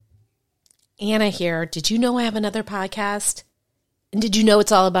Anna here. Did you know I have another podcast? And did you know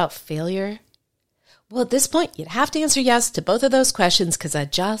it's all about failure? Well, at this point, you'd have to answer yes to both of those questions because I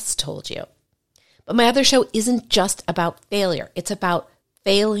just told you. But my other show isn't just about failure. It's about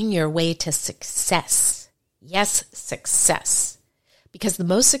failing your way to success. Yes, success. Because the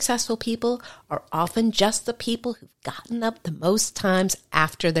most successful people are often just the people who've gotten up the most times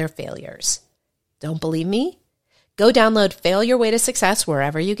after their failures. Don't believe me? Go download Fail Your Way to Success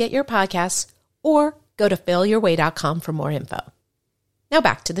wherever you get your podcasts, or go to failyourway.com for more info. Now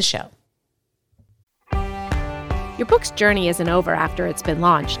back to the show. Your book's journey isn't over after it's been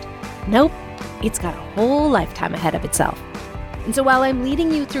launched. Nope, it's got a whole lifetime ahead of itself. And so while I'm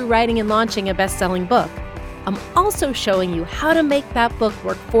leading you through writing and launching a best-selling book, I'm also showing you how to make that book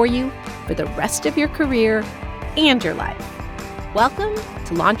work for you for the rest of your career and your life. Welcome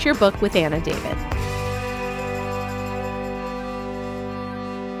to Launch Your Book with Anna David.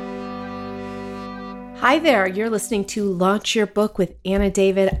 Hi there, you're listening to Launch Your Book with Anna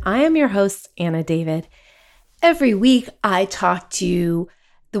David. I am your host, Anna David. Every week, I talk to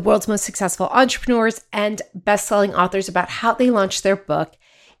the world's most successful entrepreneurs and best-selling authors about how they launched their book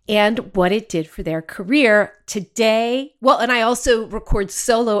and what it did for their career. Today, and I also record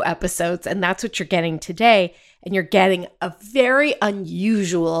solo episodes, and that's what you're getting today. And you're getting a very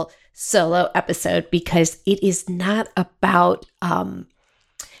unusual solo episode because it is not about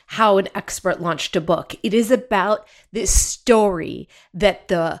how an expert launched a book. It is about this story that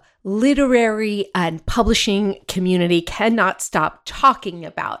the literary and publishing community cannot stop talking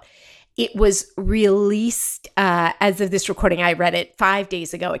about. It was released, as of this recording, I read it 5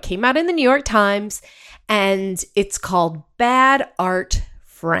 days ago. It came out in the New York Times, and it's called Bad Art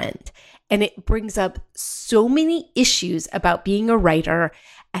Friend. And it brings up so many issues about being a writer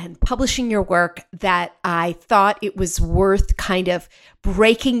and publishing your work that I thought it was worth kind of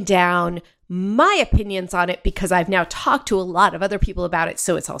breaking down my opinions on it, because I've now talked to a lot of other people about it.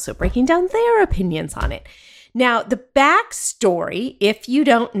 So it's also breaking down their opinions on it. Now, the backstory, if you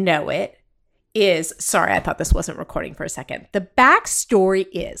don't know it, is, sorry, I thought this wasn't recording for a second. The backstory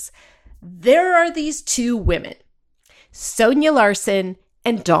is there are these two women, Sonya Larson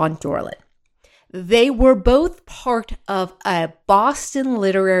and Dawn Dorland. They were both part of a Boston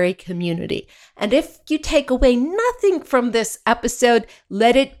literary community. And if you take away nothing from this episode,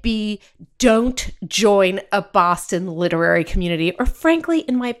 let it be, don't join a Boston literary community, or frankly,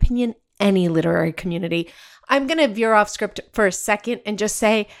 in my opinion, any literary community. I'm going to veer off script for a second and just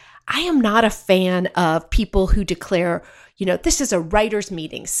say, I am not a fan of people who declare, this is a writer's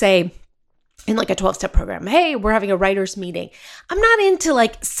meeting, say, in like a 12-step program. Hey, we're having a writer's meeting. I'm not into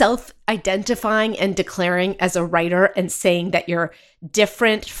like self-identifying and declaring as a writer and saying that you're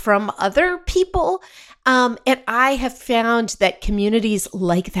different from other people. And I have found that communities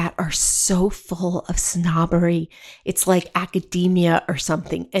like that are so full of snobbery. It's like academia or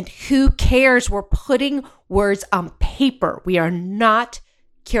something. And who cares? We're putting words on paper. We are not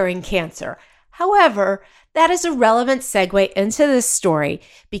curing cancer. However, that is a relevant segue into this story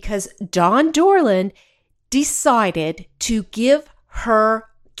because Dawn Dorland decided to give her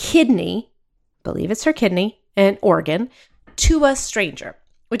kidney, believe it's her kidney, an organ, to a stranger,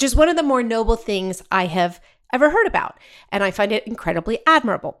 which is one of the more noble things I have ever heard about. And I find it incredibly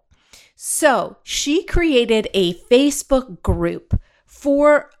admirable. So she created a Facebook group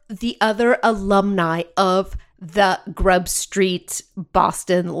for the other alumni of the Grub Street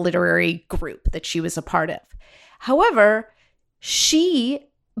Boston literary group that she was a part of. However, she,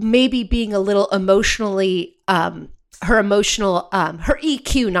 maybe being a little emotionally, her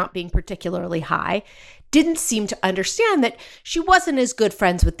EQ not being particularly high, didn't seem to understand that she wasn't as good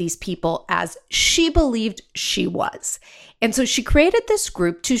friends with these people as she believed she was. And so she created this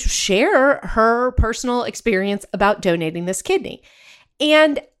group to share her personal experience about donating this kidney.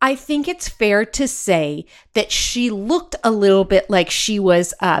 And I think it's fair to say that she looked a little bit like she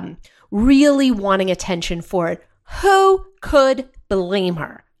was really wanting attention for it. Who could blame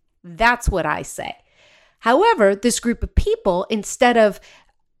her? That's what I say. However, this group of people, instead of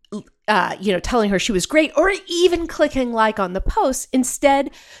telling her she was great or even clicking like on the post,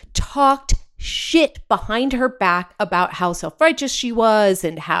 instead talked shit behind her back about how self-righteous she was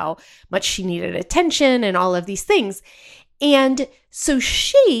and how much she needed attention and all of these things. And so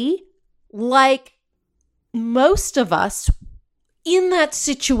she, like most of us in that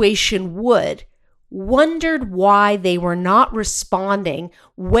situation wondered why they were not responding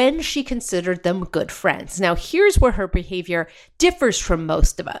when she considered them good friends. Now, here's where her behavior differs from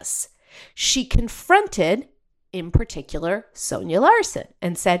most of us. She confronted, in particular, Sonya Larson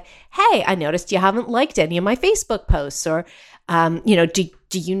and said, hey, I noticed you haven't liked any of my Facebook posts, or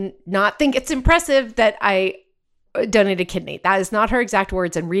Do you not think it's impressive that I donated a kidney? That is not her exact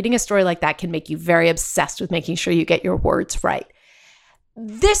words. And reading a story like that can make you very obsessed with making sure you get your words right.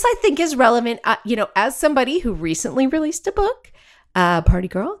 This, I think, is relevant, as somebody who recently released a book, Party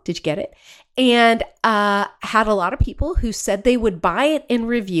Girl, did you get it? And had a lot of people who said they would buy it and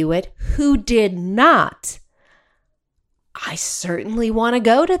review it who did not. I certainly want to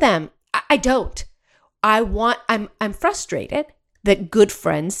go to them. I don't. I'm frustrated that good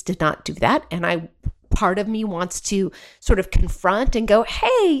friends did not do that. And part of me wants to sort of confront and go,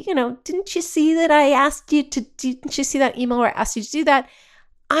 hey, didn't you see that I asked you to, didn't you see that email where I asked you to do that?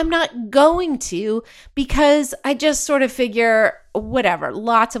 I'm not going to, because I just sort of figure, whatever,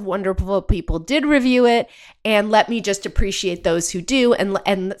 lots of wonderful people did review it, and let me just appreciate those who do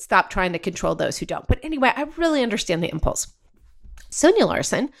and stop trying to control those who don't. But anyway, I really understand the impulse. Sonia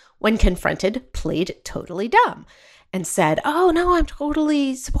Larson, when confronted, played totally dumb and said, oh no, I'm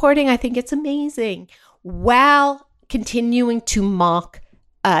totally supporting, I think it's amazing, while continuing to mock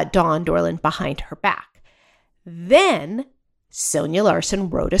Dawn Dorland behind her back. Then Sonia Larson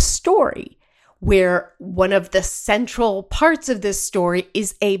wrote a story where one of the central parts of this story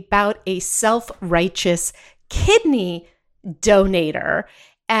is about a self-righteous kidney donator.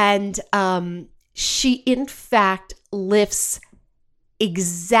 And she, in fact, lifts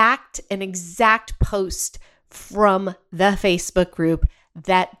an exact post from the Facebook group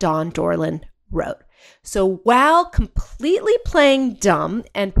that Dawn Dorland wrote. So while completely playing dumb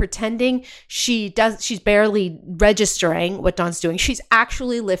and pretending she's barely registering what Dawn's doing, she's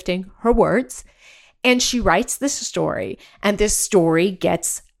actually lifting her words, and she writes this story, and this story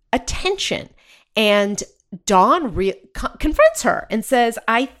gets attention. And Dawn confronts her and says,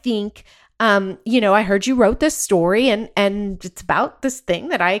 I think, I heard you wrote this story and it's about this thing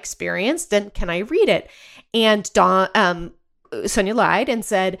that I experienced, and can I read it? And Sonia lied and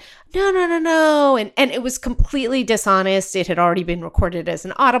said, no. And it was completely dishonest. It had already been recorded as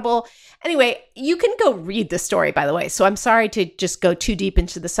an audible. Anyway, you can go read the story, by the way. So I'm sorry to just go too deep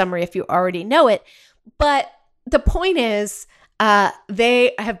into the summary if you already know it. But the point is,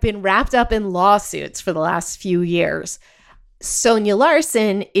 they have been wrapped up in lawsuits for the last few years. Sonia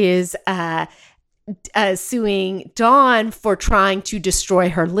Larson is suing Dawn for trying to destroy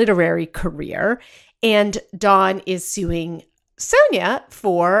her literary career. And Dawn is suing Sonia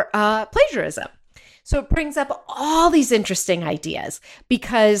for plagiarism. So it brings up all these interesting ideas,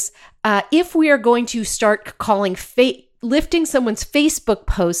 because if we are going to start calling lifting someone's Facebook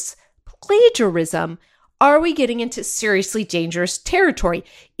posts plagiarism, are we getting into seriously dangerous territory?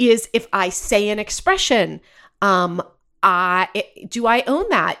 Is if I say an expression, do I own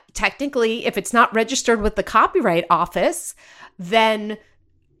that? Technically, if it's not registered with the Copyright Office, then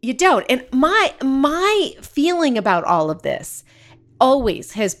you don't. And my feeling about all of this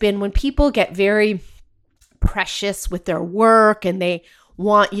always has been, when people get very precious with their work and they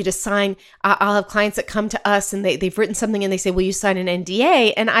want you to sign, I'll have clients that come to us and they've written something and they say, will you sign an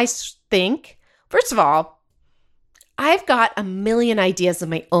NDA? And I think, first of all, I've got a million ideas of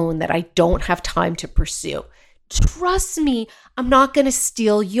my own that I don't have time to pursue. Trust me, I'm not going to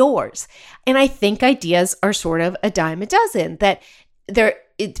steal yours. And I think ideas are sort of a dime a dozen, that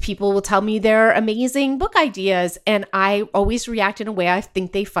people will tell me they're amazing book ideas, and I always react in a way I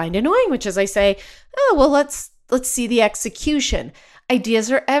think they find annoying, which is I say, oh, well, let's see the execution.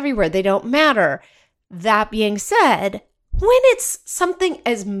 Ideas are everywhere. They don't matter. That being said, when it's something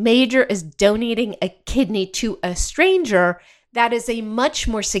as major as donating a kidney to a stranger, that is a much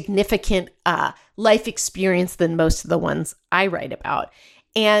more significant life experience than most of the ones I write about.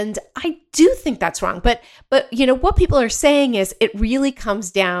 And I do think that's wrong. But what people are saying is it really comes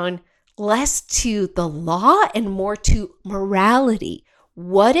down less to the law and more to morality.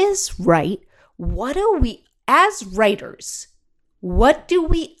 What is right? What do we, as writers, what do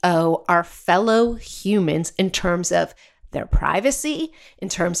we owe our fellow humans in terms of their privacy, in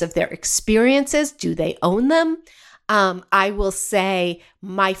terms of their experiences? Do they own them? I will say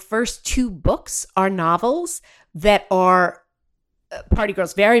my first two books are novels that are Party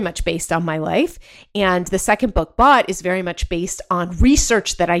Girl's very much based on my life. And the second book, Bought, is very much based on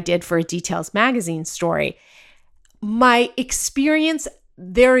research that I did for a Details magazine story. My experience,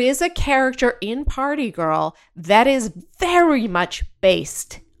 there is a character in Party Girl that is very much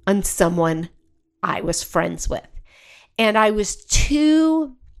based on someone I was friends with. And I was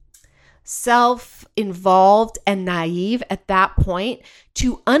too self-involved and naive at that point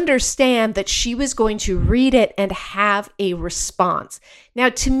to understand that she was going to read it and have a response. Now,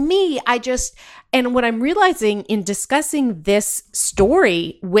 to me, and what I'm realizing in discussing this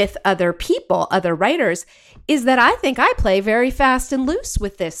story with other people, other writers, is that I think I play very fast and loose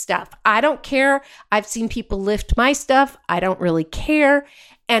with this stuff. I don't care. I've seen people lift my stuff. I don't really care.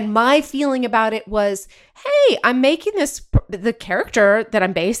 And my feeling about it was, hey, I'm making the character that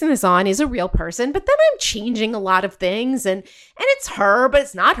I'm basing this on is a real person, but then I'm changing a lot of things and it's her, but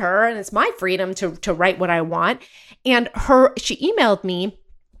it's not her. And it's my freedom to write what I want. And she emailed me.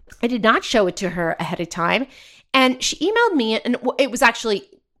 I did not show it to her ahead of time. And she emailed me, and it was actually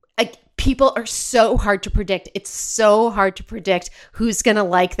people are so hard to predict. It's so hard to predict who's going to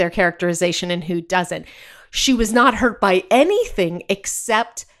like their characterization and who doesn't. She was not hurt by anything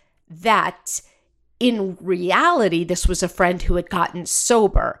except that in reality, this was a friend who had gotten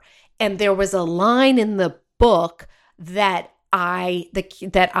sober. And there was a line in the book that I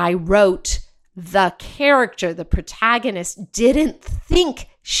wrote, the character, the protagonist, didn't think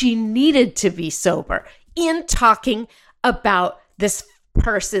she needed to be sober in talking about this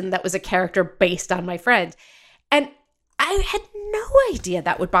person that was a character based on my friend. And I had no idea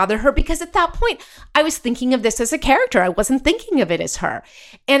that would bother her because at that point, I was thinking of this as a character. I wasn't thinking of it as her.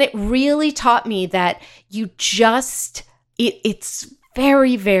 And it really taught me that it's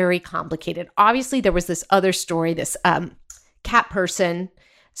very, very complicated. Obviously, there was this other story, this cat person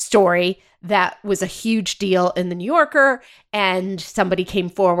story that was a huge deal in the New Yorker. And somebody came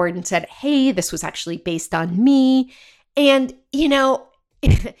forward and said, hey, this was actually based on me. And,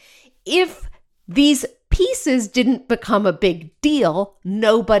 if these pieces didn't become a big deal,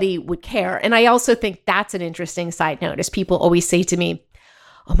 nobody would care. And I also think that's an interesting side note, as people always say to me,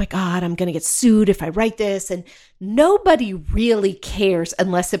 oh my God, I'm going to get sued if I write this. And nobody really cares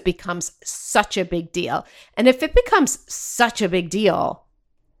unless it becomes such a big deal. And if it becomes such a big deal,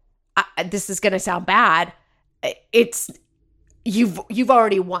 this is going to sound bad. You've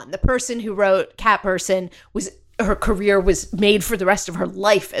already won. The person who wrote Cat Person her career was made for the rest of her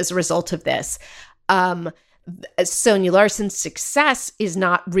life as a result of this. Sonya Larson's success is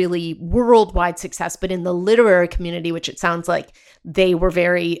not really worldwide success, but in the literary community, which it sounds like they were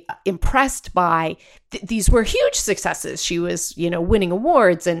very impressed by, these were huge successes. She was, winning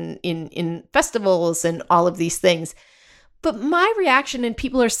awards and in festivals and all of these things. But my reaction, and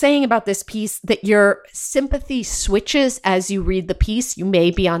people are saying about this piece, that your sympathy switches as you read the piece. You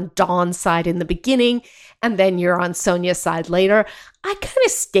may be on Dawn's side in the beginning, and then you're on Sonya's side later. I kind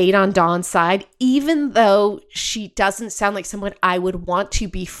of stayed on Dawn's side, even though she doesn't sound like someone I would want to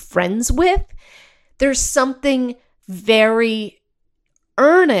be friends with. There's something very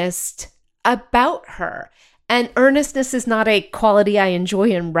earnest about her. And earnestness is not a quality I enjoy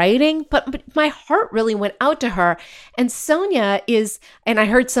in writing, but my heart really went out to her. And Sonya is, and I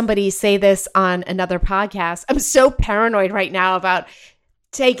heard somebody say this on another podcast, I'm so paranoid right now about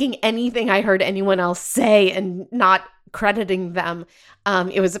taking anything I heard anyone else say and not crediting them.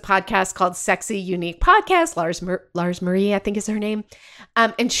 It was a podcast called Sexy Unique Podcast. Lars Marie, I think is her name.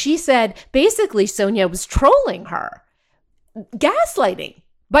 And she said, basically, Sonya was trolling her, gaslighting,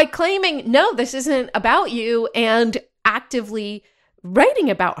 by claiming, no, this isn't about you, and actively writing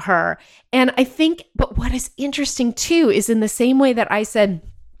about her. And I think, but what is interesting too, is in the same way that I said,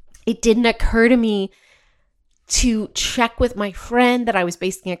 it didn't occur to me to check with my friend that I was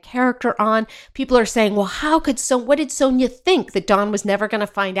basing a character on. People are saying, well, what did Sonya think, that Dawn was never going to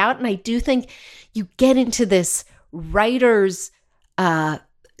find out? And I do think you get into this writer's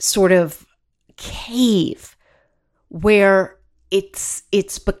sort of cave where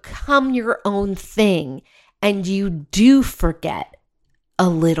it's become your own thing, and you do forget a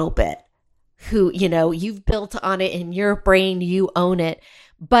little bit who, you've built on it in your brain, you own it.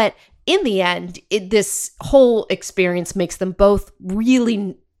 But in the end, this whole experience makes them both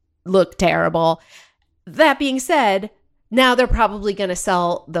really look terrible. That being said, now they're probably going to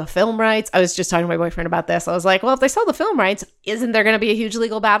sell the film rights. I was just talking to my boyfriend about this. I was like, well, if they sell the film rights, isn't there going to be a huge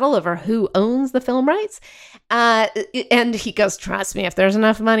legal battle over who owns the film rights? And he goes, trust me, if there's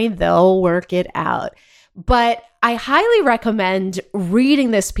enough money, they'll work it out. But I highly recommend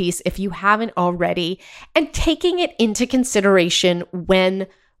reading this piece if you haven't already, and taking it into consideration when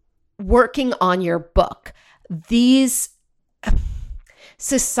working on your book. These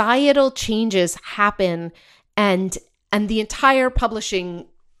societal changes happen, and the entire publishing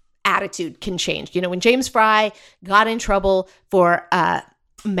attitude can change. When James Fry got in trouble for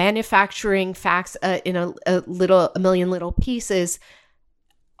manufacturing facts in a million little pieces,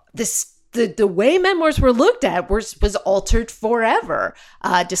 this the way memoirs were looked at was altered forever.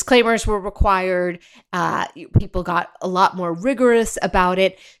 Disclaimers were required. People got a lot more rigorous about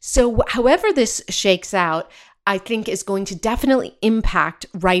it. So however this shakes out, I think is going to definitely impact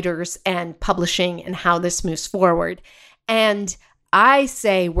writers and publishing and how this moves forward. And I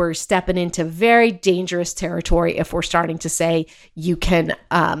say we're stepping into very dangerous territory if we're starting to say you can,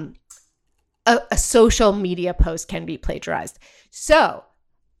 a social media post can be plagiarized. So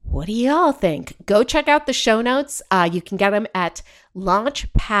what do y'all think? Go check out the show notes. You can get them at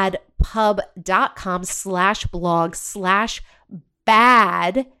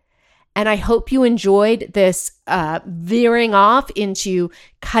launchpadpub.com/blog/bad. And I hope you enjoyed this veering off into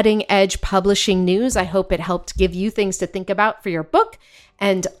cutting edge publishing news. I hope it helped give you things to think about for your book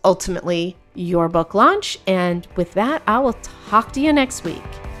and ultimately your book launch. And with that, I will talk to you next week.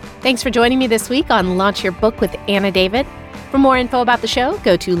 Thanks for joining me this week on Launch Your Book with Anna David. For more info about the show,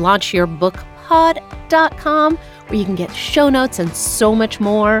 go to launchyourbookpod.com, where you can get show notes and so much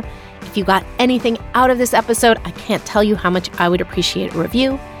more. If you got anything out of this episode, I can't tell you how much I would appreciate a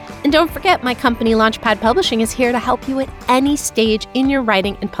review. And don't forget, my company, Launchpad Publishing, is here to help you at any stage in your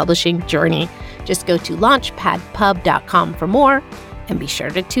writing and publishing journey. Just go to launchpadpub.com for more, and be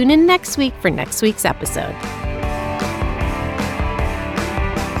sure to tune in next week for next week's episode.